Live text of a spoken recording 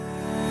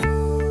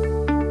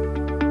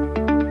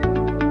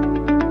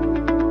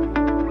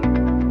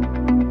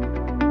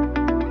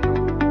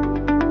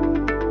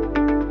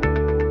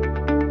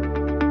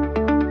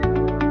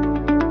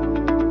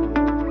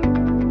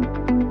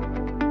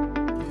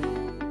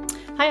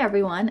Hi,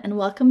 everyone, and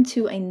welcome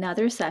to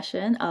another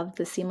session of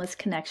the Seamless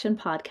Connection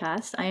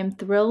podcast. I am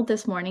thrilled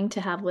this morning to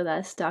have with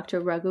us Dr.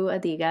 Raghu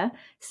Adiga,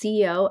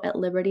 CEO at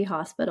Liberty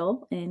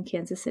Hospital in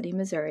Kansas City,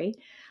 Missouri.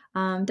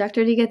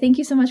 Dr. Adiga, thank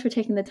you so much for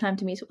taking the time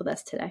to meet with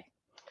us today.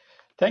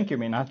 Thank you,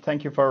 Mina.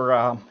 Thank you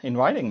for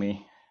inviting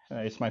me.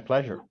 It's my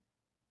pleasure.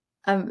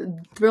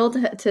 I'm thrilled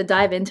to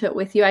dive into it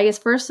with you. I guess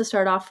first to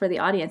start off for the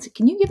audience,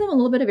 can you give them a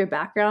little bit of your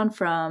background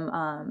from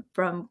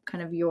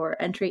kind of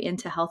your entry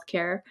into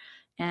healthcare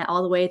and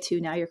all the way to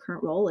now your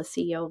current role as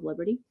CEO of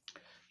Liberty?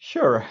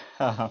 Sure.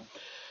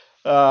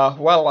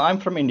 Well, I'm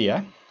from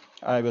India.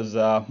 I was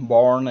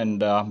born and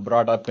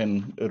brought up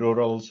in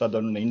rural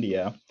southern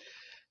India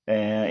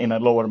in a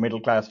lower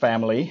middle class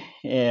family.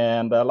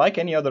 And like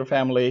any other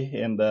family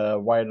in the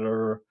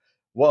wider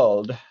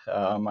world,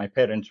 my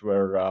parents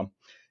were,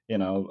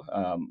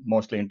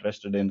 mostly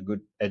interested in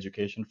good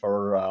education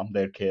for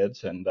their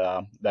kids. And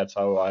that's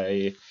how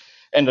I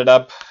ended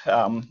up,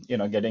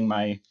 getting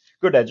my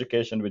good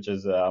education, which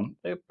is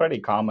pretty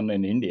common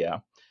in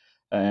India,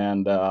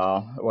 and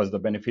was the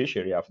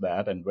beneficiary of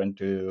that, and went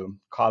to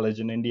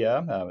college in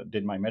India,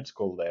 did my med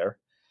school there,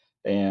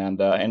 and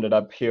ended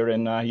up here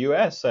in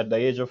US at the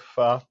age of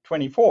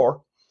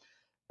 24.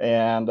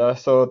 And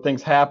so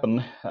things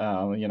happen.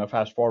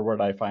 Fast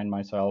forward, I find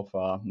myself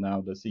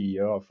now the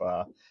CEO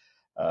of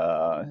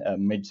a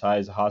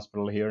mid-sized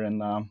hospital here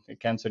in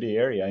Kansas City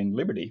area in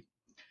Liberty.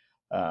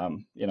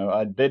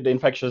 I did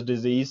infectious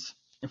disease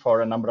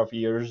for a number of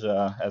years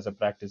as a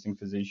practicing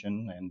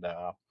physician, and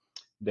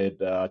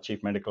did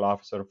chief medical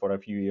officer for a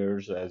few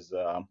years as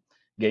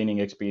gaining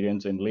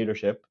experience in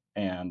leadership,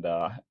 and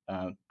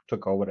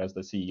took over as the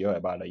CEO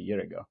about a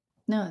year ago.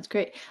 No, that's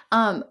great.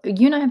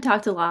 You and I have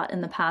talked a lot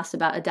in the past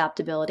about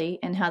adaptability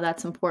and how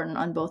that's important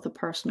on both a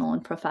personal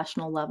and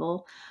professional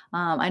level.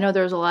 I know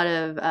there's a lot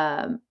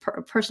of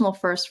personal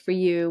first for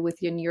you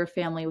within your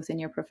family, within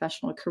your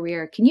professional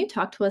career. Can you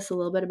talk to us a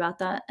little bit about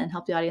that and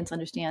help the audience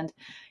understand,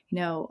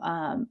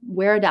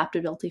 where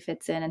adaptability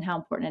fits in and how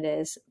important it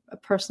is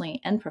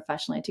personally and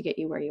professionally to get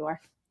you where you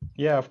are?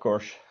 Yeah, of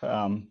course.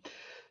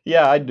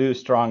 Yeah, I do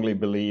strongly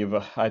believe.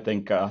 I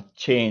think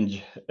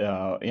change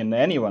in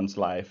anyone's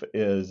life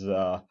is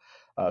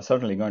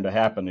certainly going to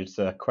happen. It's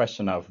a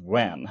question of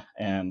when,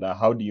 and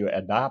how do you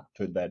adapt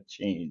to that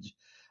change.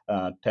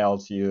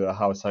 Tells you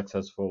how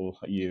successful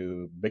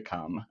you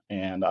become,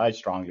 and I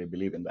strongly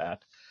believe in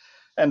that.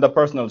 And the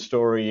personal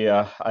story,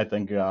 I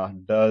think,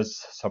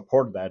 does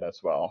support that as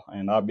well.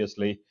 And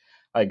obviously,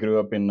 I grew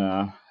up in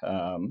in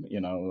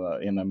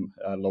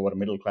a lower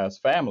middle class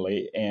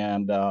family,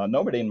 and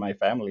nobody in my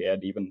family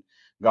had even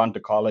gone to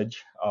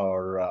college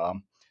or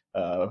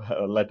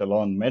let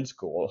alone med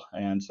school.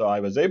 And so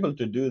I was able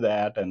to do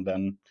that. And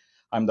then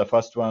I'm the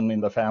first one in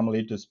the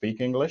family to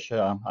speak English.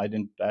 I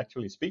didn't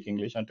actually speak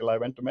English until I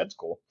went to med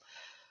school,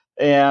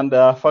 and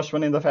first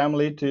one in the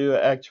family to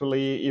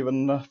actually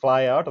even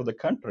fly out of the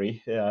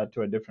country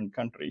to a different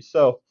country.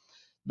 So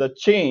the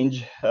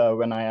change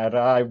when I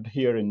arrived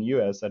here in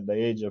US at the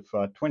age of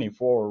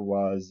 24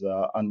 was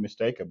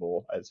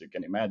unmistakable, as you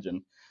can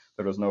imagine.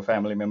 There was no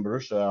family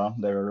members,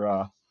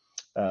 there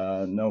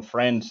no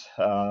friends,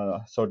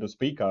 so to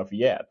speak of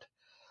yet.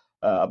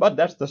 But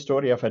that's the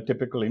story of a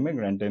typical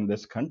immigrant in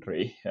this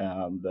country,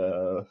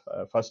 the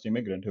first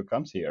immigrant who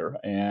comes here.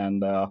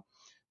 And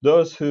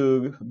those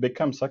who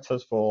become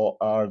successful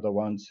are the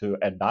ones who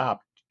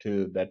adapt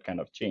to that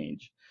kind of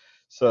change.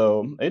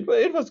 So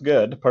it was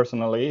good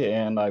personally,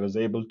 and I was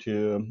able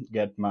to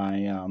get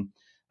my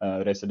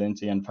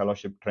residency and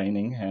fellowship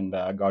training, and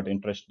got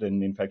interested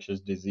in infectious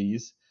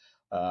disease.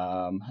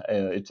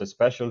 It's a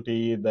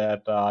specialty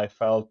that I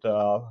fell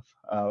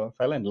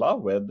in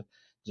love with,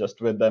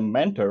 just with a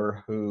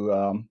mentor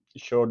who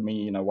showed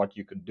me, what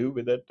you could do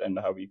with it and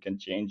how you can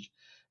change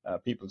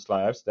people's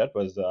lives. That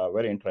was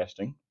very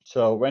interesting.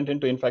 So went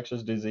into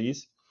infectious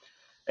disease,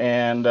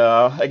 and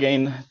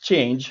again,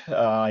 change.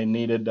 I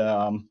needed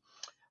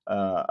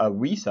a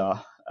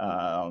visa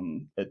a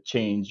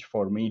change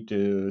for me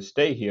to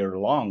stay here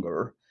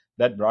longer.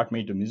 That brought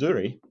me to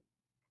Missouri,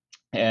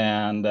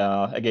 and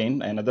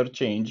again, another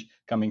change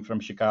coming from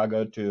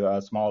Chicago to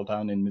a small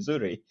town in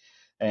Missouri.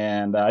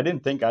 And I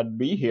didn't think I'd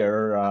be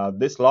here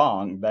this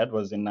long. That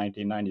was in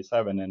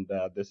 1997, and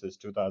this is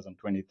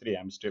 2023.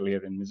 I'm still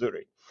here in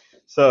Missouri.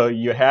 So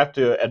you have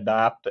to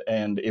adapt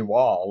and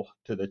evolve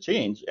to the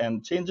change,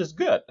 and change is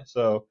good.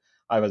 So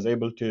I was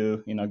able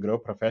to, grow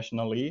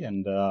professionally,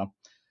 and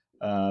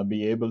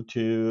be able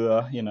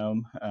to,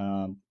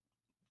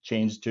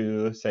 change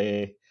to,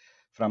 say,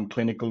 from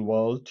clinical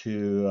world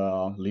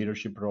to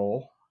leadership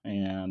role,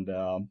 and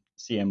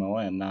CMO,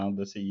 and now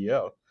the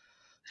CEO.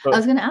 I So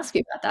was going to ask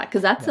you about that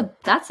because yeah,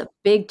 that's a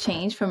big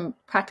change from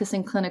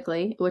practicing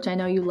clinically, which I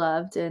know you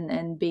loved,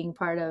 and being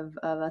part of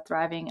a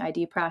thriving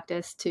ID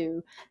practice,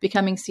 to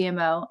becoming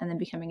CMO and then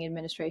becoming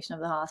administration of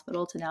the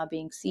hospital to now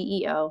being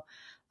CEO.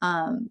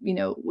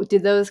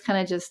 Did those kind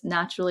of just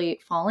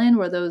naturally fall in?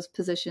 Were those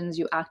positions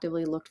you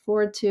actively looked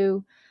forward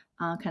to,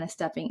 kind of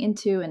stepping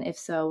into? And if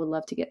so, would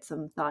love to get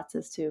some thoughts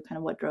as to kind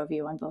of what drove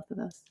you on both of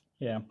those.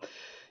 yeah.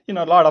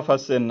 A lot of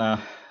us in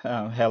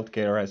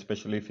healthcare,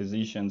 especially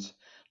physicians,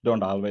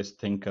 don't always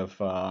think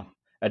of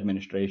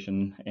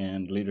administration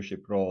and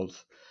leadership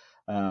roles.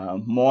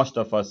 Most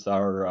of us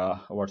are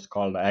what's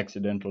called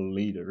accidental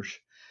leaders,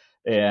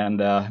 and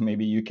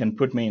maybe you can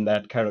put me in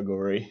that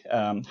category.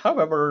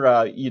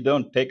 However, you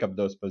don't take up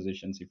those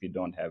positions if you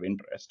don't have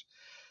interest.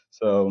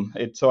 So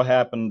it so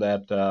happened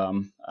that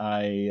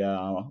I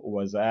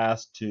was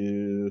asked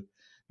to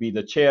be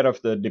the chair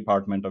of the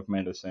Department of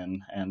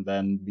Medicine and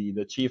then be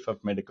the chief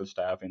of medical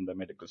staff in the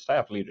medical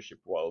staff leadership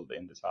world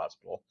in this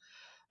hospital.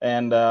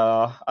 And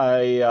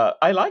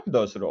I liked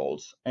those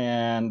roles.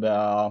 And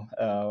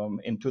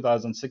in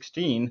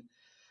 2016,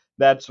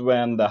 that's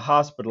when the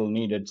hospital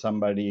needed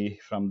somebody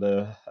from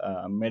the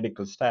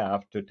medical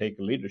staff to take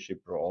a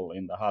leadership role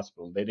in the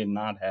hospital. They did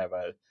not have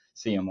a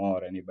CMO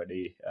or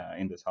anybody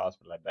in this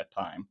hospital at that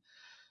time.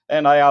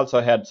 And I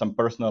also had some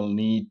personal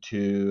need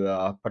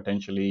to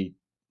potentially,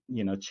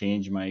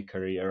 change my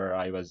career.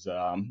 I was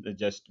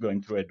just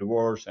going through a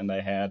divorce, and I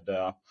had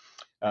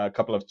a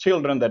couple of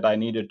children that I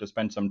needed to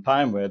spend some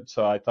time with.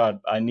 So I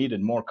thought I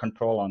needed more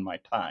control on my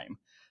time.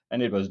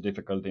 And it was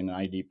difficult in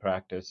ID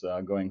practice.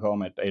 Going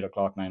home at 8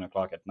 o'clock, 9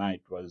 o'clock at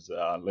night was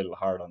a little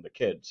hard on the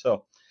kids.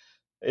 So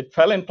it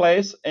fell in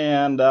place,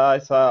 and I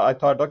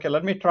thought, okay,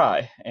 let me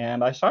try.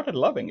 And I started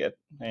loving it.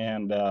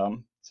 And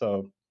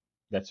so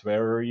that's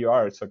where you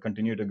are. So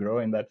continue to grow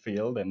in that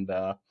field. And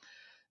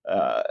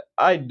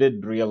I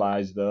did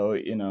realize, though,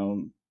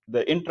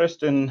 the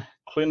interest in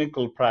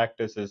clinical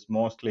practice is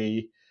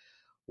mostly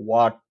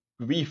what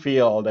we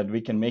feel that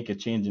we can make a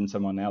change in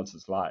someone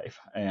else's life,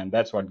 and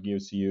that's what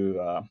gives you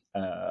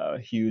a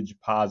huge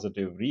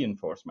positive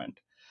reinforcement.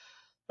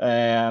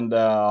 And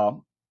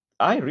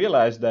I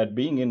realized that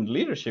being in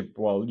leadership,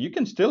 well, you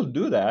can still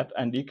do that,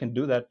 and you can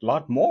do that a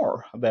lot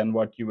more than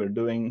what you were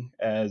doing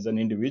as an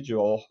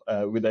individual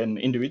with an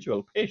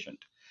individual patient.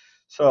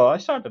 So I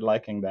started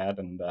liking that,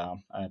 and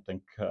I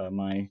think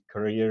my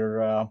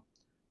career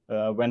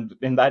went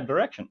in that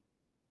direction.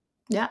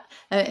 Yeah,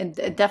 and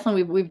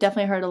definitely we've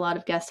definitely heard a lot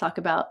of guests talk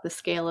about the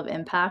scale of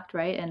impact,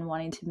 right? And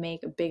wanting to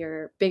make a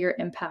bigger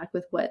impact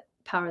with what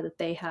power that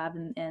they have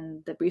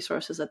and the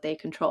resources that they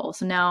control.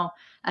 So now,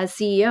 as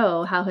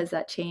CEO, how has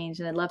that changed?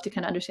 And I'd love to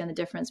kind of understand the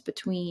difference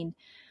between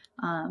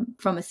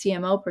from a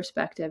CMO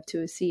perspective to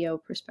a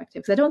CEO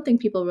perspective, because I don't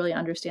think people really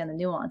understand the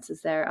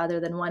nuances there, other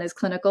than one is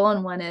clinical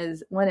and one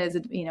is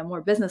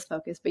more business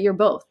focused. But you're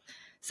both.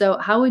 So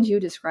how would you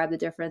describe the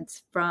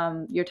difference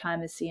from your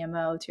time as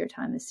CMO to your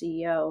time as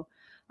CEO?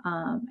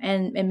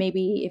 And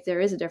maybe if there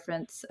is a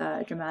difference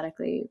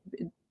dramatically,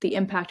 the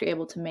impact you're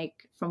able to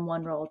make from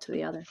one role to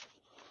the other.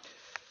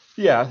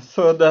 Yeah,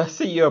 so the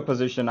CEO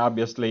position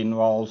obviously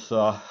involves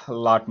a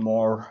lot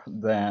more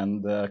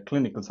than the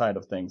clinical side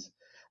of things.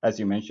 As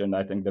you mentioned,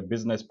 I think the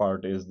business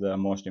part is the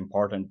most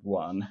important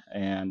one.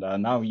 And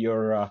now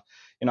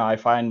I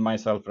find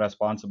myself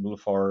responsible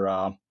for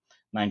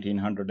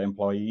 1,900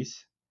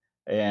 employees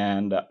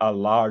and a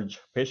large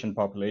patient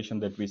population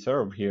that we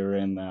serve here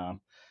in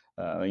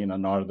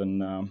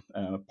northern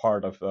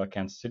part of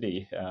Kansas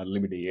City,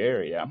 Liberty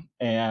area.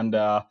 And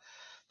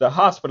the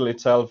hospital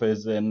itself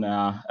is in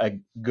a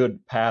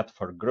good path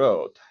for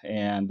growth,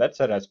 and that's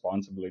a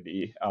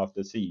responsibility of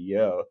the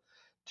CEO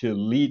to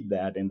lead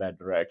that in that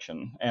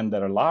direction. And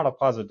there are a lot of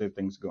positive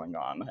things going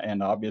on,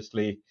 and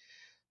obviously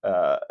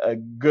a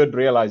good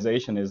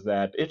realization is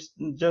that it's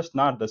just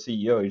not the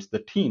CEO, it's the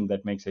team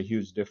that makes a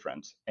huge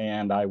difference.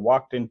 And I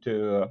walked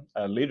into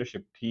a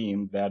leadership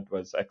team that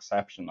was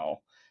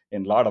exceptional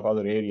in a lot of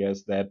other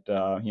areas that,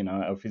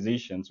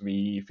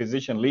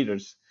 physician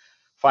leaders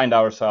find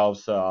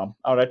ourselves,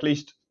 or at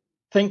least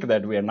think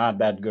that we are not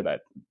that good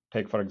at.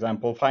 Take, for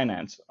example,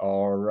 finance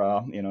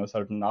or,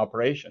 certain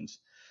operations.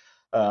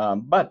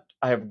 But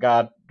I have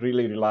got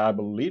really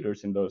reliable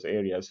leaders in those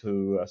areas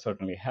who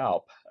certainly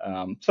help.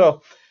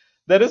 So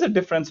there is a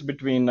difference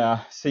between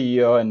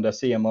CEO and the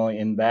CMO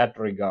in that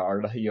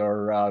regard.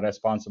 You're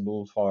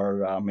responsible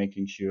for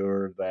making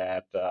sure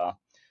that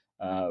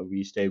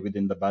we stay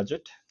within the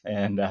budget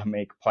and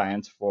make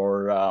plans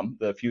for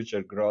the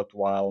future growth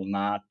while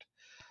not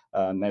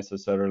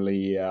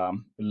necessarily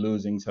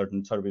losing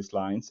certain service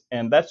lines.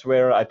 And that's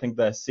where I think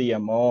the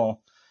CMO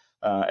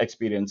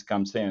experience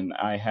comes in.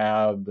 I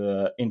have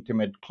the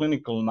intimate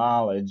clinical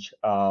knowledge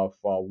of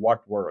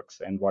what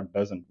works and what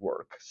doesn't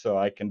work. So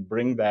I can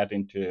bring that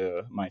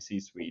into my C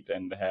suite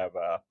and have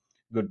a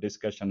good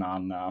discussion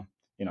on,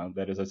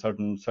 there is a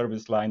certain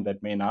service line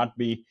that may not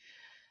be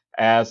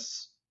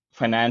as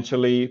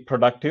financially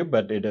productive,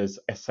 but it is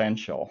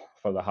essential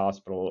for the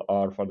hospital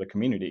or for the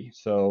community.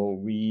 So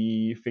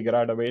we figure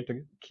out a way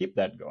to keep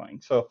that going.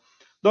 So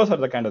those are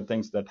the kind of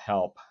things that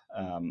help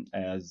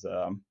as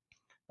a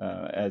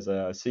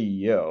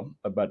CEO.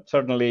 But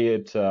certainly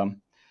it's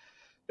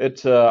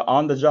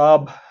on the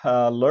job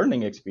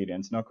learning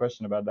experience, no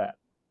question about that.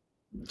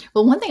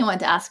 Well, one thing I wanted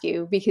to ask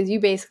you, because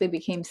you basically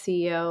became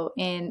CEO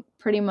in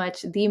pretty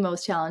much the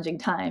most challenging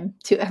time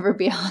to ever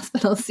be a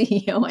hospital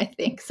CEO, I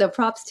think. So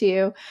props to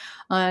you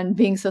on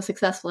being so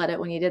successful at it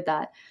when you did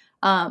that.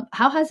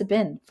 How has it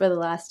been for the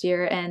last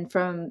year and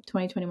from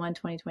 2021,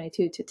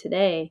 2022 to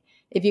today?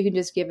 If you can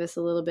just give us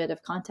a little bit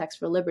of context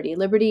for Liberty.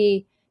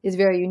 Liberty is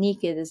very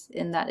unique. It is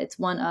in that it's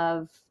one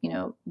of,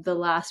 the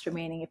last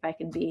remaining, if I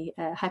can be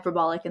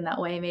hyperbolic in that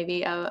way,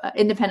 maybe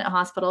independent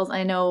hospitals.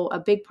 I know a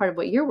big part of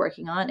what you're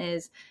working on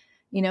is,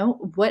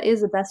 what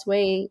is the best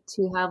way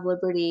to have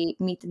Liberty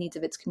meet the needs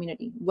of its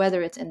community,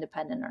 whether it's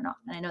independent or not.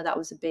 And I know that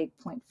was a big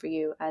point for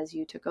you as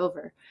you took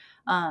over.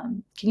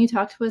 Can you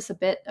talk to us a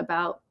bit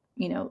about,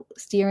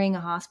 steering a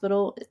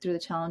hospital through the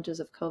challenges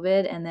of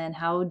COVID, and then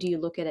how do you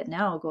look at it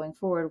now going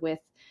forward with,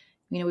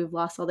 we've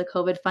lost all the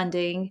COVID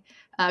funding,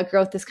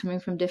 growth is coming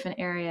from different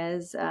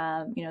areas.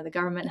 The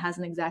government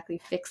hasn't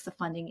exactly fixed the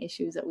funding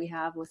issues that we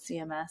have with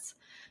CMS.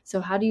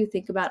 So how do you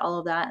think about all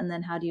of that, and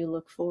then how do you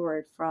look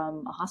forward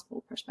from a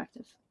hospital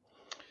perspective?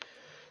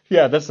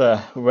 Yeah, that's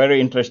a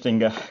very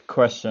interesting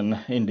question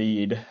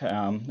indeed.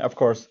 Of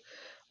course,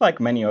 like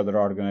many other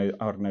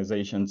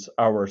organizations,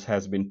 ours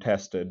has been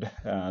tested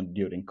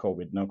during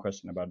COVID, no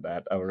question about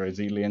that. Our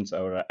resilience,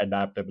 our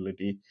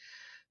adaptability,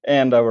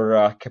 and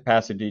our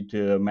capacity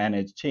to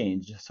manage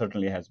change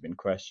certainly has been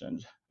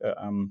questioned.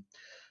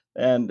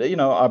 And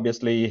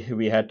obviously,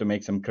 we had to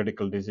make some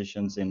critical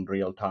decisions in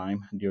real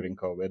time during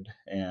COVID,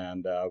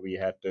 and we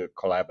had to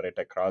collaborate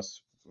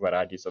across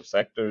varieties of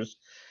sectors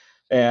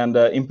and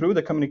improve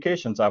the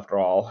communications after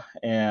all.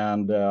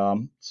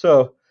 And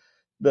so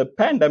the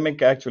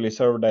pandemic actually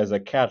served as a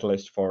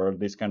catalyst for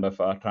this kind of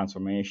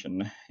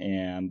transformation,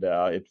 and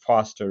it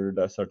fostered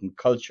a certain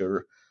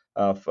culture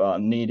of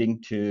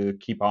needing to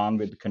keep on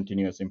with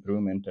continuous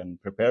improvement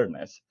and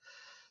preparedness.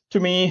 To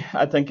me,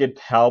 I think it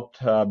helped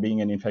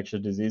being an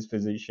infectious disease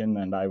physician,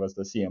 and I was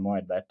the CMO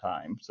at that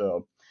time.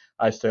 So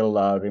I still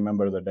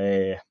remember the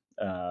day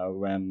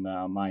when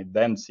my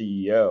then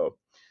CEO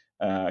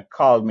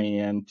called me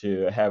in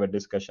to have a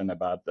discussion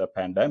about the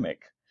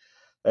pandemic.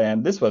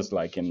 And this was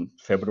like in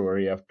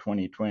February of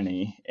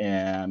 2020.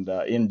 And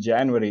in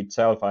January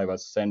itself, I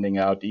was sending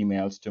out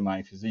emails to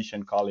my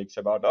physician colleagues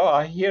about, oh,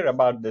 I hear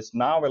about this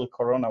novel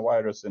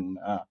coronavirus in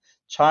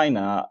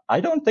China.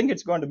 I don't think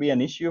it's going to be an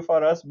issue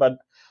for us, but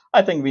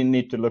I think we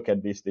need to look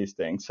at these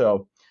things.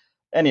 So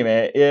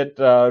anyway, it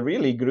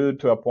really grew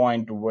to a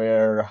point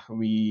where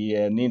we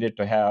needed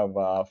to have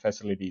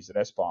facilities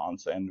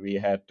response, and we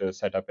had to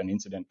set up an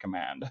incident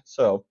command.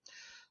 So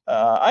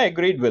I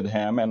agreed with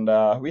him, and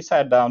we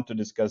sat down to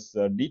discuss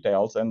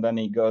details. And then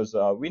he goes,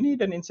 "We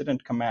need an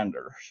incident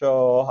commander."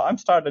 So I'm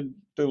started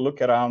to look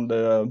around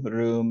the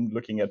room,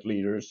 looking at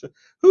leaders.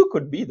 Who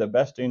could be the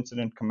best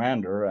incident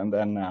commander? And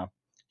then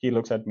he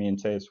looks at me and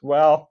says,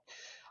 "Well,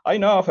 I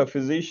know of a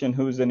physician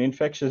who's an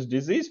infectious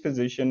disease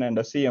physician and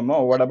a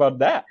CMO. What about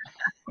that?"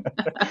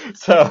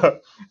 So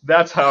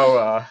that's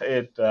how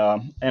it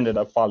ended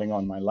up falling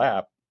on my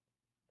lap.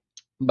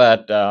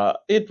 But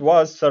it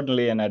was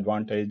certainly an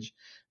advantage.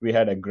 We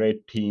had a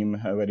great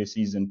team, a very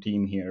seasoned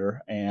team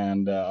here,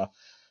 and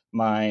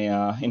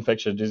my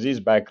infectious disease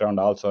background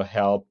also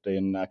helped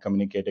in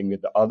communicating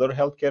with the other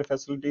healthcare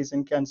facilities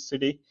in Kansas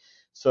City.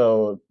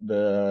 So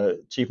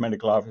the chief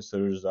medical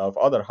officers of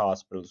other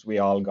hospitals, we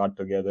all got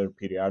together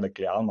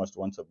periodically, almost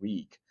once a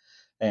week,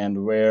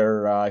 and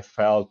where I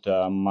felt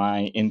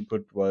my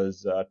input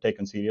was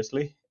taken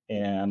seriously.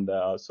 And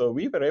so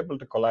we were able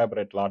to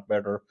collaborate a lot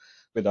better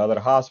with other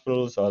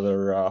hospitals,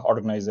 other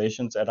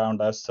organizations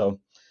around us. So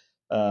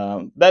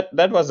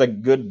that was a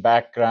good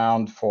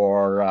background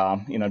for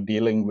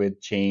dealing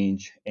with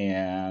change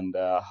and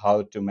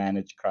how to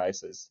manage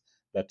crisis.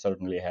 That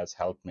certainly has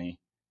helped me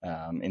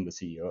in the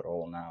CEO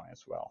role now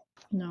as well.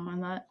 No,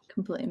 and that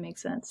completely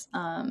makes sense.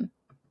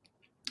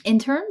 In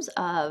terms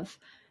of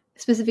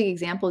specific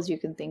examples you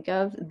can think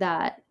of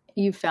that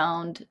you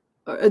found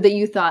or that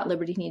you thought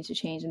Liberty needs to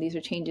change, and these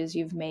are changes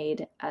you've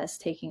made as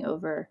taking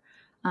over,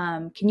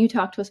 can you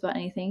talk to us about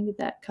anything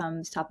that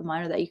comes top of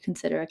mind or that you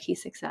consider a key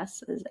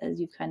success as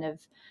you've kind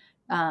of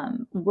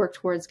worked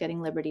towards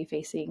getting Liberty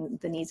facing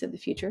the needs of the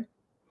future?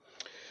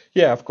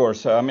 Yeah, of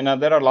course. I mean,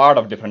 there are a lot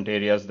of different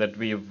areas that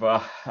we've,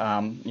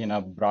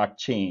 brought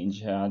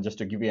change. Just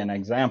to give you an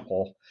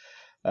example,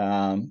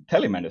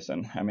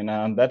 telemedicine. I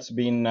mean, that's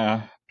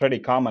been pretty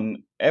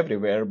common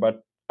everywhere,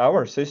 but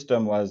our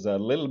system was a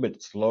little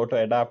bit slow to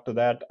adapt to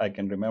that. I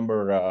can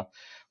remember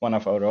one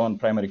of our own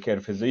primary care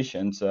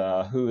physicians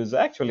who is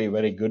actually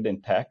very good in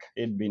tech.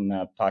 He'd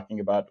been talking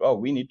about, oh,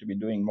 we need to be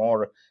doing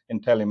more in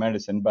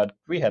telemedicine, but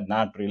we had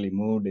not really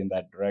moved in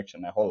that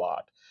direction a whole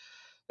lot.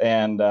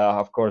 And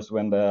of course,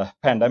 when the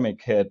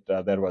pandemic hit,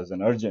 there was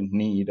an urgent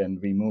need, and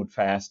we moved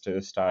fast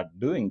to start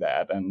doing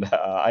that. And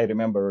I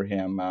remember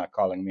him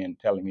calling me and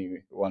telling me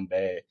one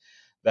day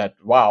that,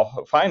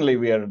 wow, finally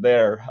we are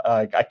there.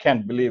 I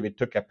can't believe it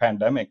took a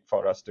pandemic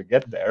for us to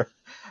get there.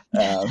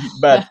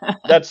 But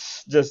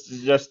that's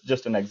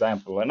just an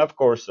example. And of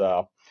course,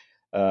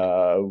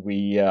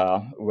 we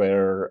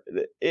were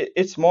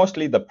it's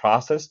mostly the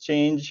process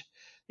change.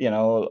 A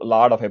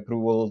lot of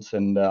approvals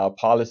and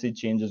policy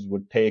changes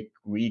would take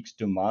weeks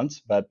to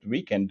months, but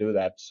we can do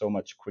that so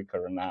much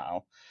quicker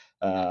now.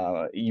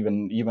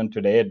 Even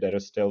today, there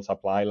is still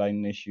supply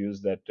line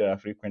issues that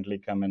frequently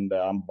come and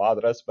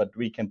bother us, but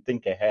we can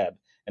think ahead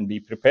and be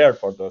prepared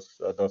for those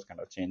kind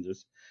of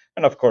changes.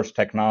 And of course,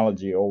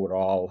 technology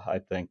overall, I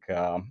think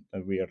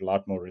we are a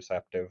lot more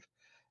receptive.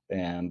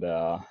 And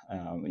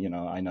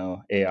I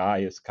know AI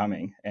is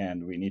coming,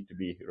 and we need to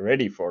be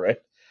ready for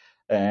it.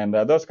 And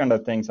those kind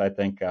of things, I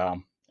think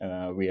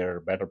we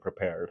are better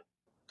prepared.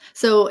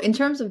 So, in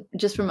terms of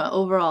just from an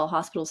overall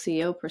hospital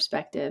CEO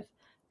perspective,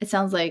 it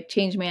sounds like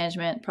change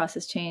management,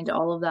 process change,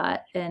 all of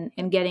that,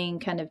 and getting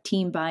kind of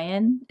team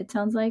buy-in. It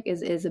sounds like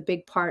is a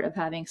big part of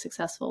having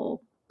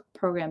successful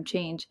program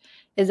change.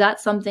 Is that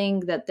something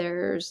that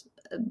there's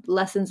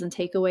lessons and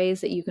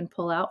takeaways that you can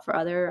pull out for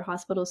other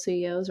hospital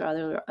CEOs or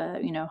other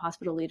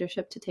hospital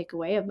leadership to take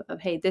away of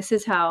hey, this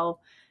is how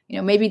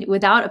maybe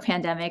without a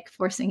pandemic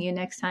forcing you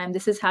next time,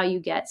 this is how you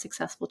get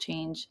successful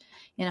change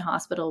in a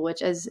hospital,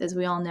 which, as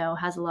we all know,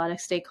 has a lot of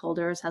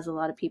stakeholders, has a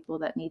lot of people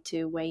that need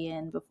to weigh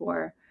in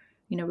before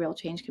real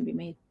change can be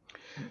made.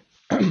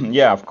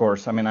 Yeah, of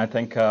course. I mean, I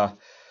think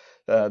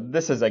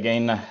this is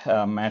again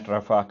a matter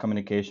of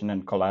communication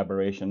and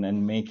collaboration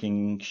and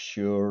making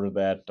sure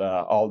that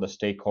all the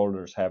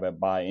stakeholders have a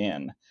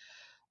buy-in.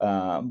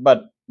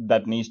 But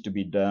that needs to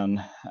be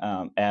done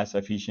as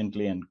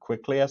efficiently and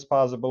quickly as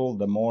possible.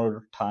 The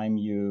more time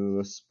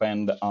you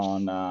spend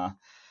on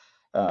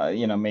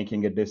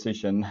making a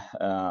decision,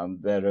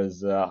 there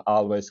is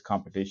always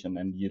competition,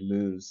 and you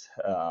lose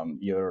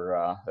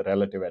your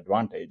relative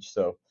advantage.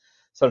 So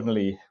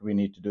certainly we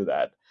need to do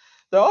that.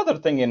 The other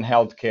thing in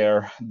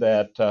healthcare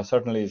that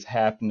certainly is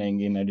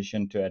happening, in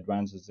addition to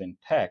advances in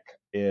tech,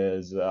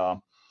 is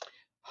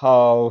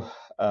how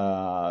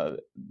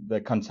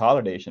the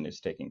consolidation is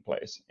taking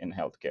place in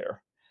healthcare,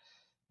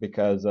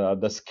 because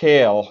the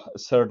scale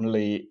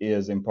certainly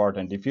is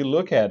important. If you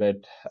look at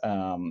it,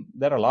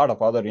 there are a lot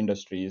of other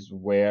industries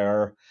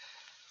where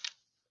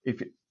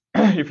if you,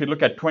 if you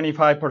look at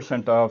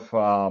 25% of,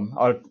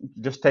 or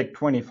just take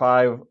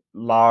 25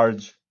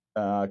 large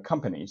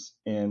companies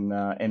in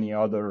any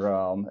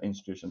other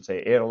institution,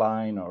 say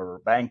airline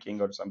or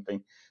banking or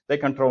something, they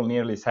control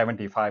nearly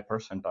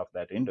 75% of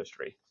that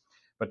industry.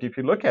 But if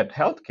you look at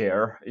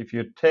healthcare, if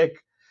you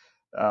take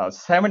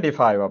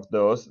 75 of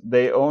those,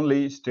 they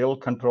only still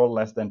control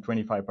less than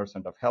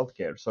 25% of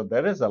healthcare. So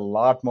there is a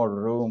lot more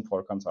room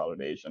for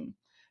consolidation.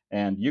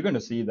 And you're going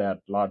to see that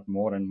a lot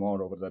more and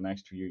more over the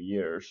next few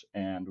years.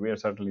 And we are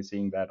certainly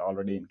seeing that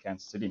already in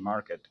Kansas City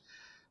market.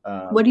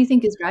 What Um, do you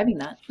think is driving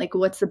that? Like,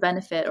 what's the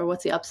benefit or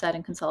what's the upside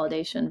in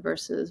consolidation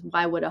versus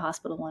why would a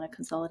hospital want to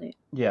consolidate?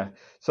 yeah,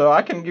 so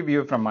I can give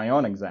you from my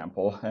own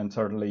example, and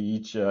certainly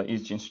each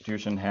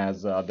institution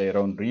has their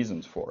own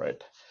reasons for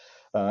it.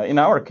 In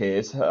our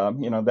case,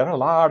 there are a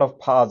lot of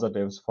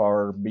positives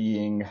for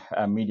being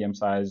a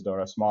medium-sized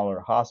or a smaller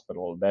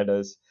hospital. That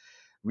is,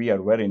 we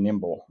are very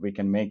nimble. We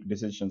can make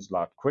decisions a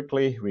lot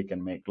quickly. We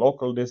can make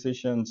local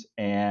decisions,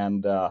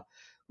 and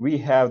we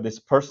have this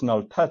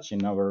personal touch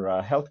in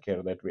our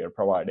healthcare that we are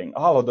providing.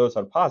 All of those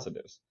are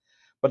positives,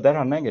 but there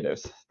are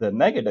negatives. The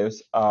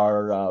negatives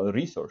are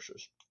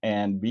resources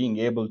and being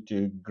able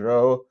to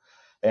grow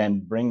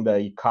and bring the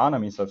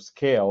economies of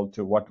scale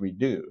to what we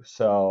do.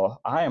 So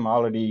I am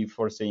already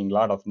foreseeing a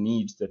lot of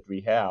needs that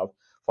we have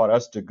for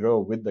us to grow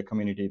with the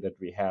community that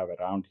we have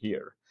around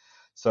here.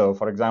 So,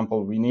 for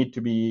example, we need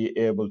to be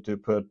able to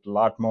put a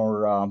lot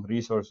more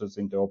resources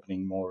into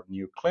opening more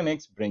new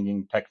clinics,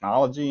 bringing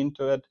technology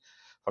into it.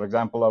 For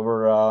example,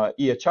 our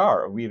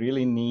EHR, we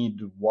really need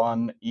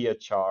one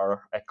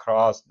EHR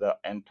across the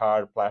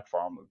entire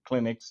platform of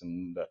clinics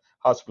and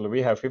hospital.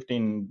 We have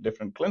 15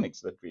 different clinics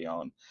that we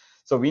own.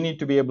 So we need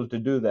to be able to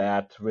do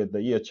that with the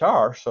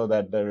EHR so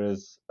that there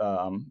is,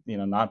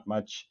 not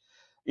much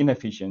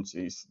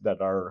inefficiencies that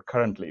are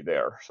currently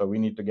there. So we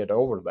need to get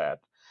over that.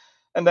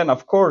 And then,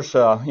 of course,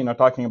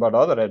 talking about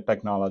other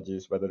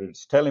technologies, whether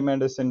it's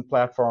telemedicine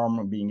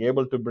platform, being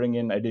able to bring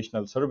in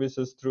additional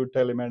services through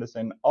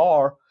telemedicine,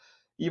 or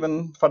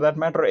even for that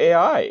matter,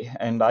 AI.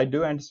 And I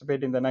do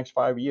anticipate in the next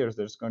 5 years,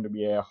 there's going to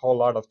be a whole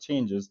lot of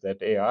changes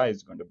that AI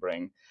is going to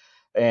bring.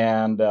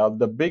 And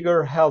the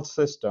bigger health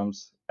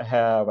systems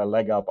have a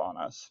leg up on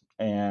us.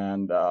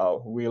 And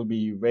we'll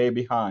be way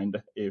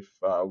behind if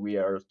we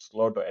are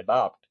slow to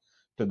adapt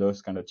to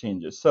those kind of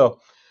changes.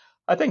 So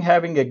I think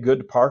having a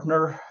good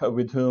partner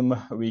with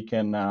whom we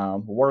can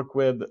work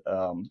with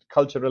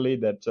culturally,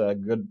 that's a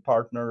good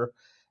partner,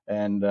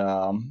 and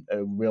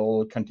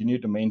will continue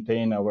to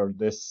maintain our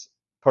this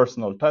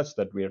personal touch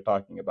that we are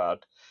talking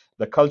about,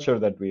 the culture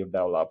that we have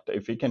developed.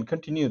 If we can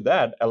continue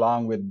that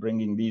along with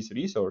bringing these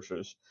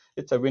resources,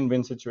 it's a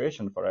win-win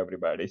situation for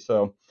everybody.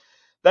 So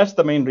that's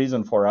the main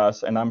reason for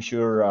us, and I'm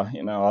sure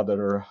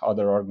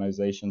other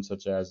organizations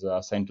such as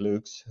St.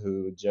 Luke's,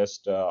 who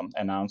just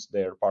announced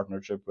their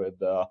partnership with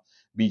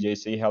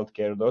BJC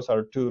Healthcare. Those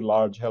are two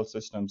large health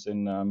systems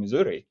in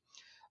Missouri.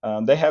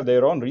 They have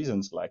their own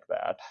reasons like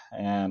that,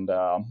 and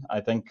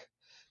I think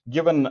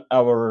given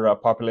our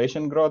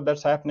population growth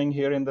that's happening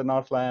here in the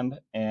Northland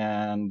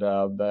and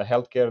the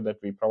healthcare that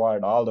we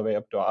provide all the way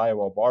up to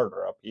Iowa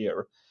border up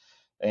here,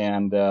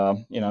 and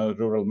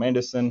rural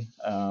medicine.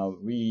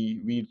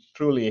 We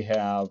truly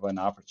have an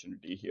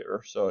opportunity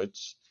here. So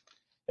it's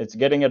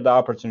getting at the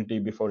opportunity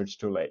before it's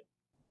too late.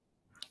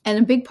 And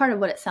a big part of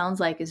what it sounds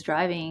like is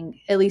driving,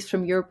 at least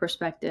from your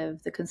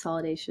perspective, the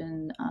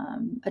consolidation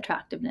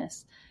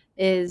attractiveness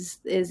is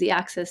the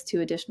access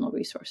to additional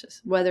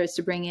resources, whether it's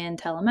to bring in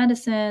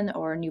telemedicine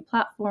or new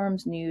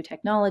platforms, new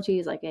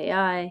technologies like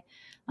AI,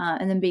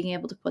 and then being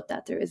able to put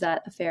that through. Is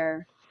that a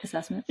fair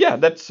assessment? Yeah,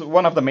 that's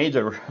one of the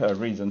major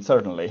reasons,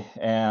 certainly.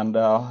 And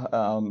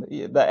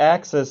the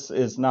access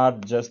is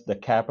not just the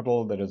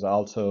capital; there is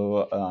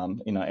also,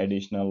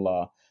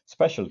 additional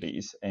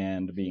specialties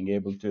and being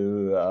able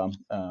to,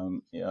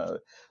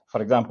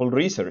 for example,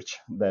 research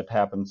that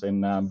happens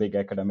in big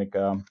academic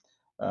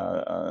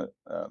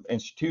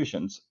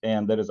institutions,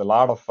 and there is a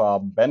lot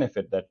of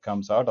benefit that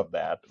comes out of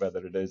that,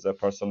 whether it is a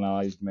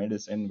personalized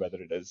medicine, whether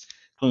it is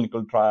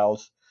clinical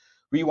trials.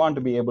 We want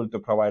to be able to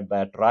provide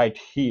that right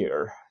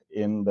here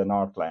in the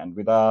Northland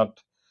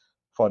without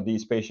for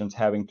these patients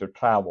having to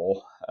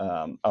travel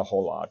a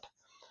whole lot.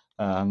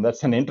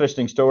 That's an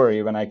interesting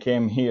story. When I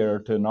came here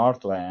to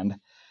Northland,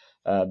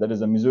 there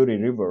is a Missouri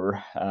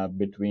River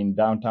between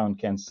downtown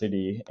Kansas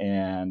City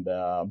and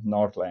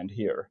Northland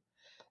here.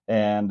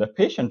 And the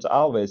patients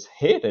always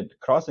hated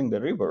crossing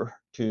the river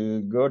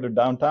to go to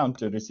downtown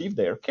to receive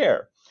their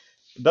care.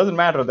 It doesn't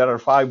matter there are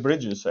 5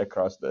 bridges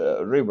across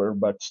the river,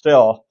 but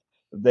still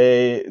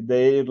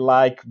they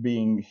like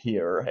being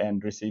here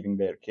and receiving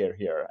their care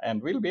here,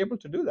 and we'll be able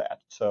to do that.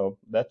 So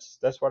that's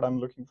what I'm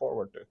looking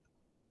forward to.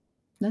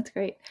 That's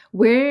great.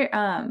 Where,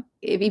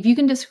 if you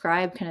can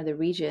describe kind of the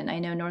region, I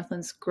know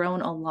Northland's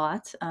grown a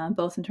lot,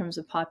 both in terms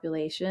of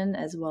population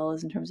as well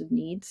as in terms of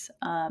needs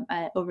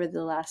over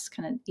the last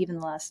kind of even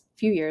the last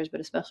few years,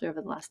 but especially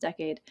over the last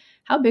decade.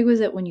 How big was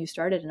it when you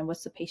started, and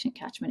what's the patient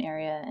catchment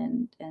area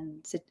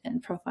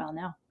and profile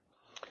now?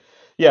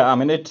 Yeah, I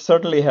mean, it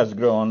certainly has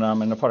grown. I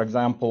mean, for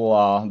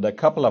example, the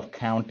couple of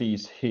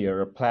counties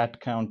here, Platte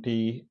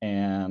County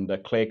and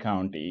Clay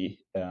County,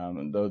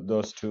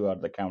 those two are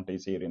the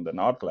counties here in the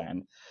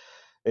Northland.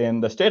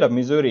 In the state of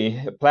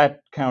Missouri, Platte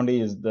County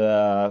is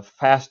the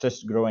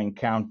fastest growing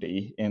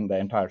county in the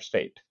entire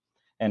state,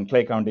 and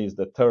Clay County is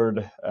the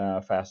third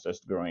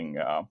fastest growing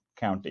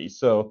county.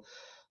 So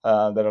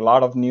there are a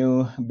lot of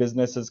new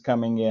businesses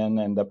coming in,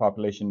 and the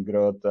population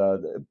growth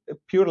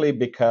purely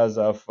because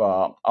of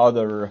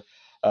other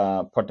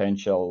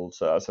potentials,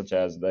 such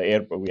as the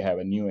airport. We have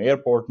a new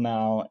airport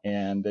now,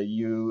 and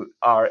you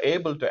are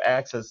able to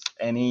access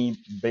any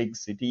big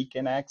city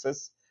can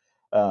access.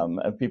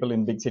 People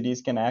in big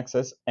cities can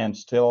access and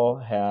still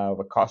have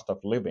a cost of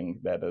living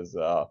that is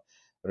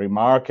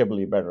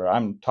remarkably better.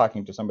 I'm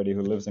talking to somebody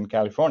who lives in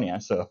California,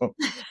 so I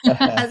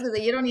was gonna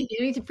say, you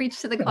need to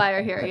preach to the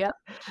choir here. Yep.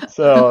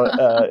 so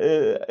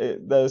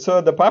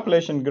the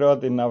population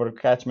growth in our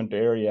catchment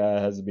area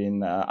has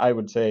been, I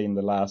would say, in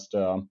the last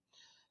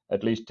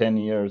at least 10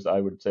 years,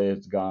 I would say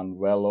it's gone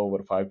well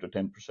over 5 to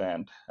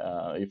 10%.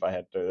 If I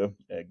had to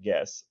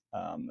guess,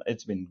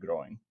 it's been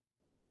growing.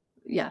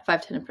 Yeah,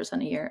 5 to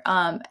 10% a year.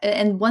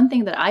 And one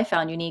thing that I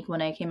found unique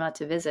when I came out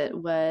to visit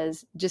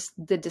was just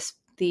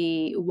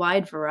the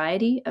wide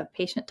variety of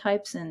patient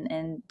types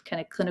and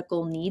kind of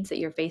clinical needs that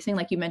you're facing.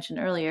 Like you mentioned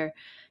earlier,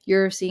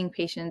 you're seeing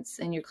patients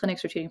and your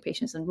clinics are treating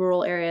patients in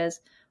rural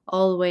areas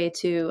all the way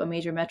to a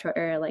major metro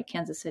area like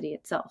Kansas City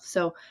itself.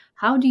 So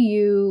how do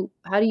you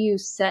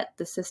set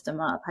the system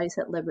up? How do you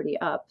set Liberty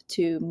up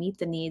to meet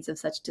the needs of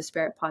such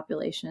disparate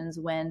populations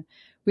when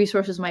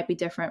resources might be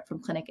different from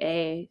clinic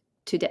A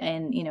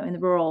and in the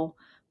rural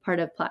part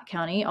of Platte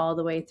County all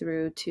the way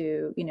through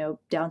to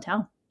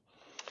downtown.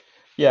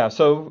 Yeah,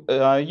 so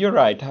you're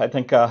right. I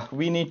think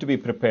we need to be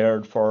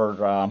prepared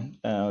for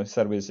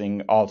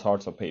servicing all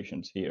sorts of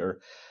patients here.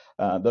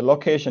 The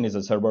location is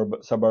a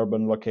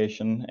suburban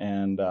location,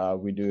 and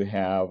we do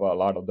have a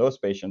lot of those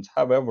patients.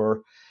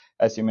 However,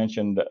 as you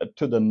mentioned,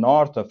 to the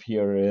north of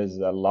here is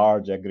a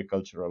large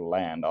agricultural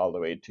land all the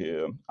way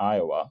to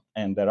Iowa,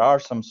 and there are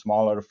some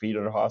smaller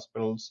feeder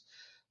hospitals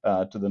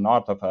to the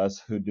north of us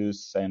who do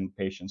send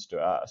patients to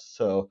us.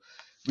 So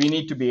we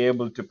need to be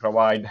able to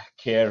provide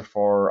care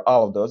for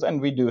all of those, and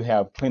we do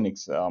have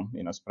clinics,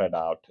 spread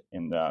out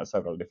in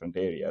several different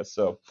areas.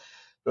 So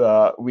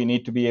we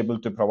need to be able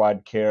to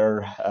provide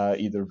care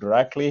either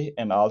directly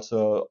and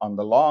also on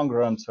the long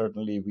run.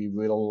 Certainly, we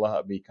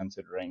will be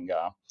considering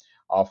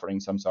offering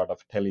some sort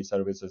of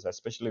teleservices,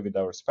 especially with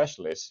our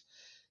specialists.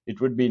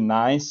 It would be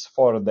nice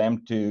for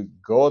them to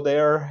go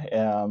there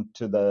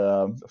to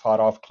the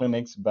far off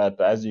clinics, but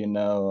as you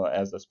know,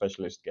 as the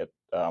specialists get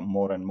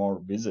more and more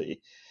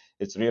busy,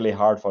 it's really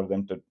hard for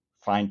them to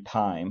find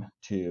time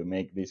to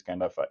make these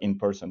kind of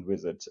in-person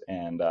visits.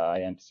 And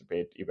I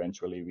anticipate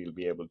eventually we'll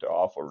be able to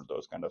offer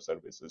those kind of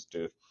services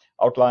to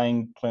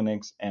outlying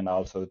clinics and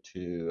also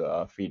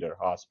to feeder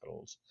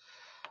hospitals.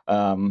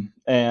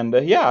 And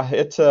yeah,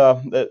 it's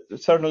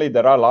certainly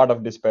there are a lot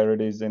of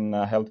disparities in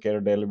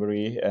healthcare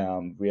delivery.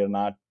 We are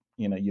not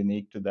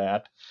unique to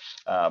that,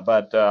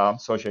 but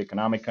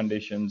socioeconomic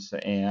conditions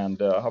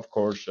and of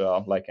course,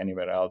 like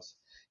anywhere else,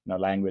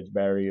 language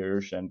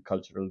barriers and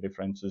cultural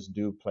differences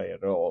do play a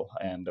role,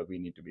 and we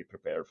need to be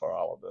prepared for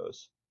all of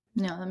those.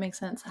 No, that makes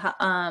sense.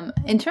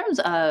 In terms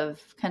of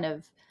kind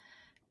of,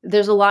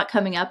 there's a lot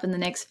coming up in the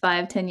next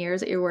 5, 10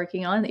 years that you're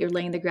working on, that you're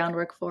laying the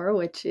groundwork for,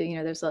 which,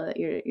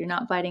 you're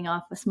not biting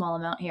off a small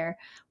amount here.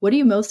 What are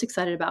you most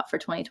excited about for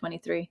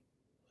 2023?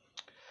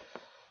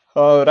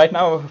 Right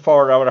now,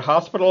 for our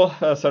hospital,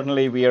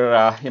 certainly we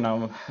are,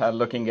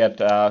 looking at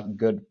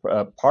good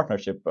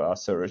partnership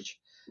search,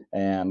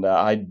 and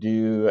I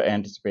do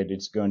anticipate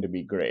it's going to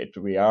be great.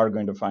 We are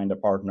going to find a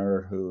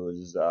partner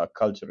who's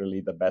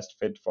culturally the best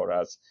fit for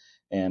us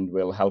and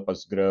will help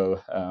us grow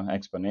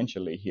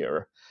exponentially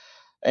here.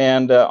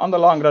 And on the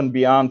long run,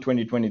 beyond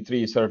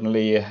 2023,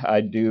 certainly I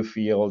do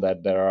feel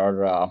that there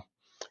are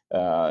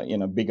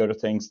bigger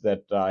things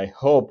that I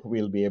hope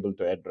we'll be able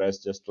to address,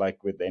 just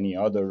like with any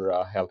other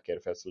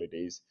healthcare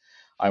facilities.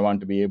 I want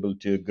to be able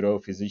to grow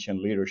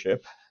physician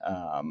leadership.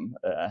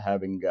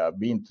 Having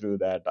been through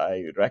that,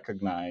 I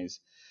recognize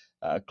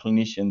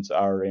clinicians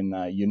are in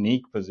a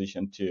unique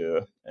position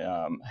to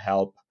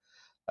help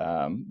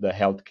the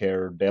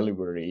healthcare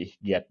delivery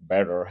get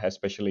better,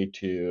 especially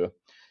to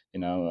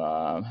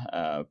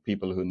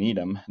people who need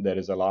them. There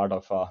is a lot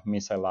of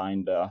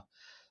misaligned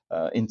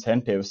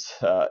incentives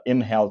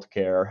in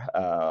healthcare.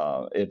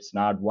 It's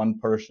not one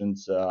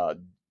person's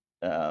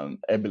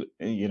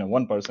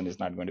one person is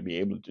not going to be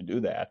able to do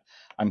that.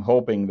 I'm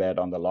hoping that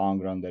on the long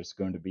run, there's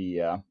going to be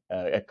a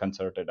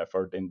concerted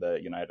effort in the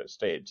United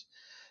States.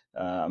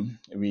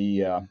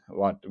 We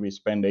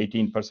spend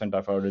 18%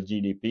 of our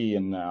GDP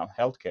in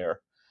healthcare,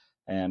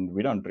 and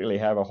we don't really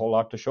have a whole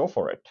lot to show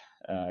for it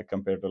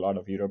compared to a lot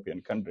of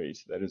European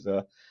countries. There is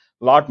a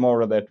lot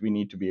more that we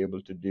need to be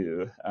able to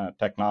do.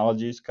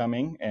 Technology is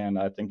coming, and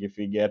I think if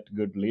we get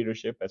good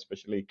leadership,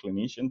 especially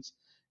clinicians,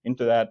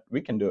 into that,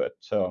 we can do it.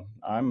 So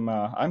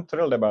I'm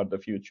thrilled about the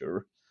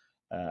future,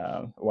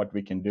 what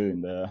we can do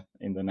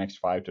in the next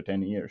 5 to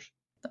 10 years.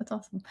 That's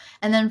awesome.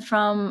 And then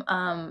from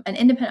an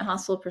independent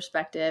hospital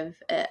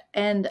perspective,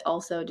 and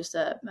also just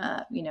a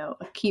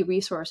key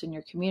resource in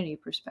your community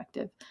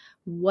perspective,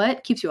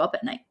 what keeps you up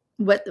at night?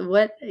 What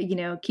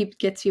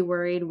gets you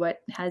worried?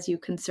 What has you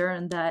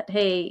concerned that,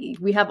 hey,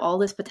 we have all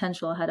this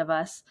potential ahead of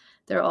us.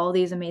 There are all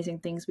these amazing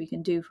things we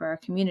can do for our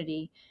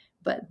community,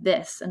 but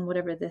this, and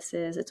whatever this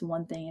is, it's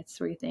one thing, it's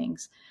three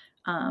things,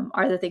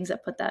 are the things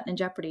that put that in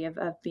jeopardy of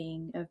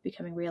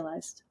becoming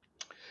realized.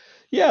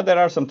 Yeah, there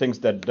are some things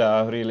that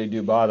really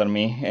do bother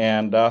me,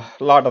 and a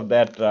lot of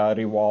that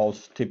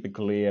revolves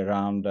typically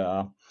around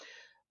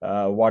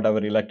what our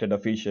elected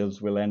officials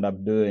will end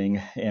up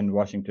doing in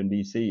Washington,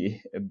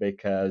 D.C.,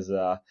 because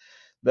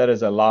there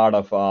is a lot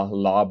of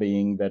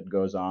lobbying that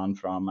goes on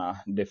from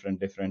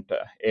different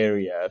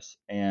areas.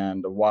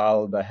 And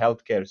while the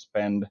healthcare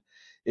spend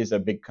is a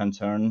big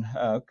concern,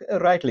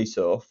 rightly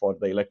so, for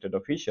the elected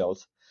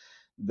officials,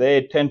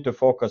 they tend to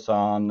focus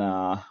on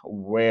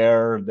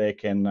where they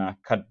can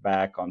cut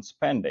back on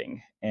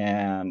spending.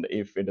 And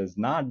if it is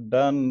not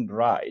done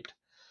right,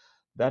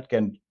 that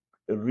can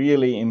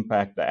really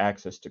impact the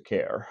access to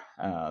care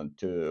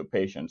to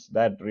patients.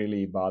 That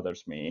really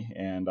bothers me.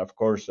 And of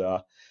course,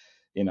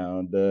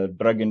 the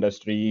drug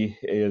industry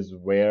is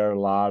where a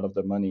lot of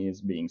the money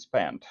is being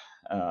spent,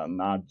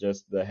 not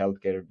just the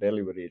healthcare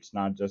delivery. It's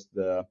not just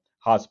the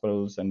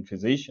hospitals and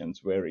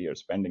physicians where you're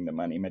spending the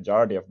money.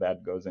 Majority of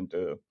that goes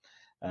into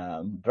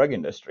drug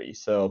industry.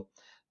 So,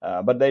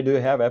 but they do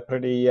have a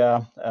pretty,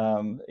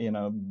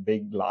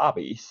 big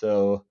lobby.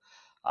 So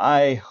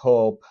I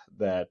hope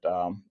that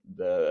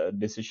the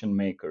decision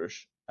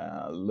makers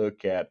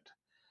look at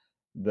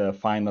the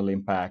final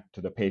impact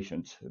to the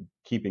patients,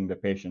 keeping the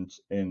patients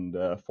in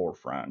the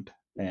forefront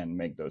and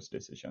make those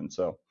decisions.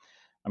 So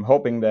I'm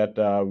hoping that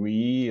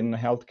we in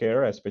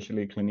healthcare,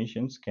 especially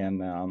clinicians,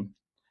 can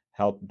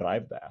help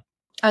drive that.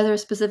 Are there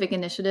specific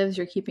initiatives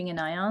you're keeping an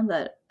eye on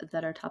that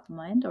are top of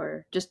mind,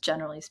 or just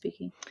generally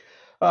speaking?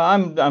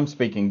 I'm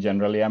speaking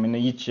generally. I mean,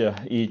 each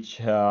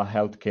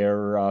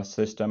healthcare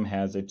system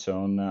has its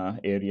own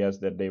areas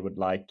that they would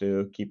like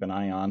to keep an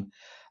eye on.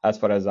 As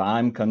far as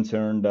I'm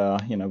concerned,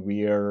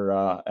 we are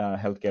a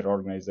healthcare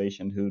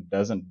organization who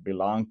doesn't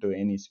belong to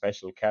any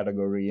special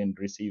category and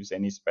receives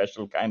any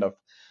special kind of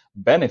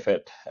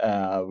benefit.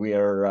 We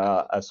are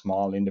a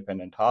small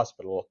independent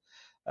hospital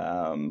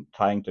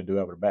trying to do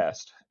our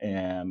best,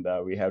 and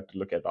we have to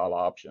look at all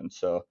options.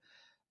 So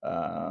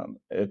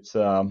it's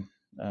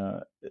uh,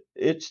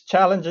 it's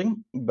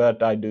challenging,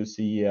 but I do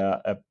see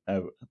a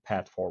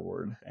path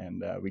forward,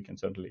 and we can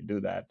certainly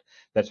do that.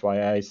 That's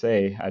why I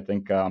say I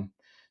think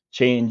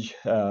change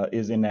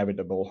is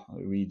inevitable.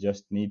 We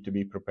just need to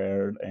be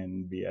prepared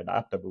and be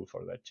adaptable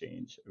for that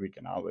change. We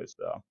can always,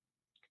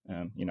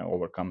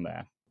 overcome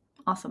that.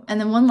 Awesome. And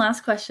then one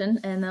last question,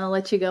 and then I'll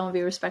let you go and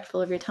be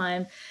respectful of your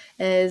time.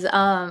 Is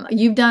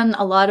you've done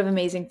a lot of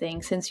amazing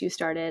things since you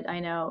started.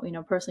 I know,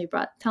 personally, you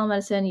brought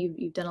telemedicine.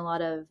 You've done a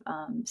lot of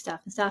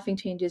staff and staffing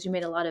changes. You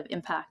made a lot of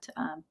impact,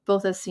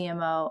 both as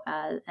CMO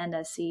and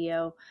as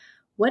CEO.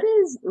 What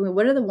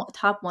are the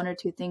top one or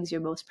two things you're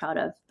most proud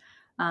of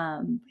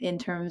in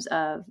terms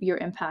of your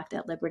impact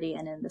at Liberty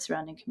and in the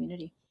surrounding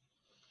community?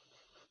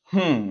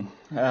 Hmm.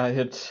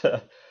 It's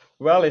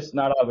well, it's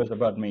not always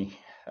about me,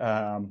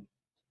 um,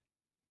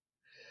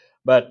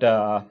 but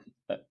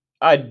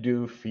I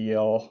do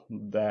feel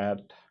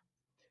that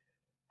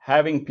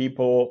having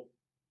people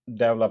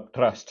develop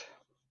trust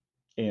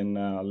in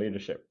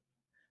leadership,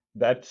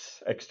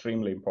 that's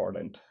extremely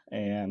important.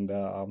 And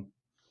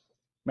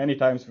many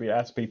times we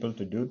ask people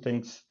to do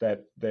things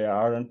that they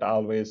aren't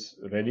always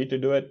ready to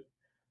do it.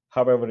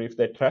 However, if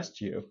they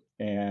trust you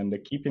and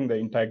keeping the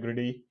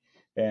integrity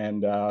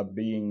and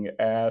being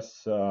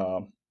as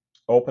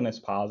open as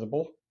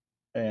possible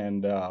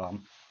and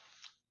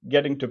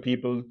getting to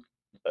people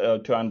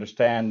to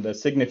understand the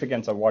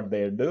significance of what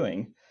they're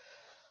doing,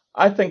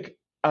 I think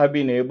I've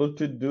been able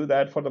to do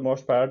that for the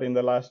most part in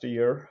the last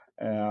year.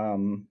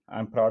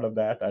 I'm proud of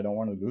that. I don't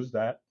want to lose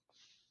that.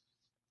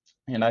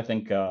 And I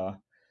think uh,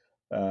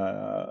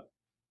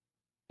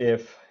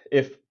 if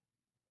if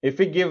if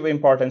we give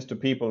importance to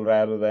people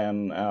rather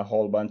than a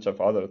whole bunch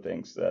of other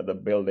things, the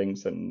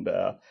buildings and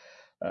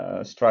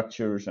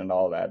structures and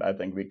all that, I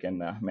think we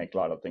can make a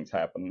lot of things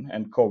happen.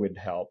 And COVID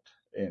helped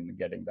in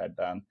getting that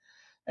done.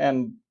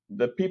 And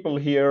the people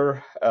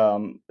here,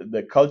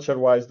 the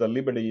culture-wise, the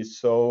Liberty is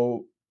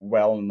so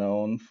well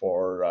known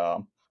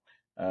for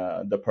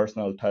the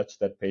personal touch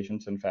that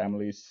patients and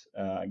families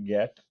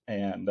get.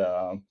 And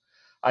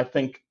I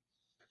think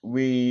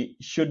we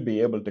should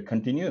be able to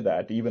continue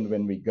that even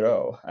when we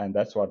grow. And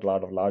that's what a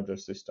lot of larger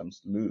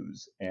systems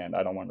lose. And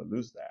I don't want to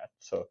lose that.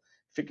 So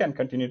if we can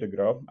continue to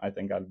grow, I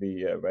think I'll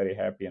be very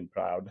happy and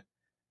proud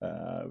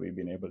we've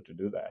been able to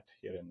do that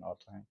here in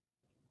Northland.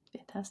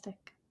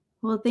 Fantastic.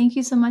 Well, thank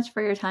you so much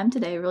for your time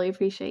today. I really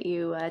appreciate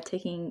you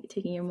taking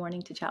your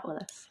morning to chat with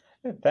us.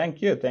 Yeah,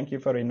 thank you. Thank you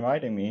for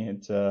inviting me.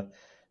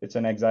 It's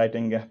an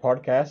exciting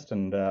podcast,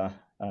 and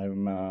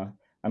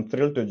I'm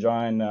thrilled to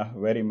join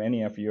very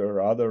many of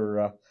your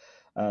other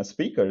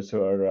speakers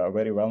who are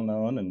very well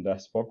known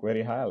and spoke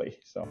very highly.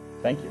 So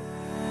thank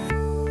you.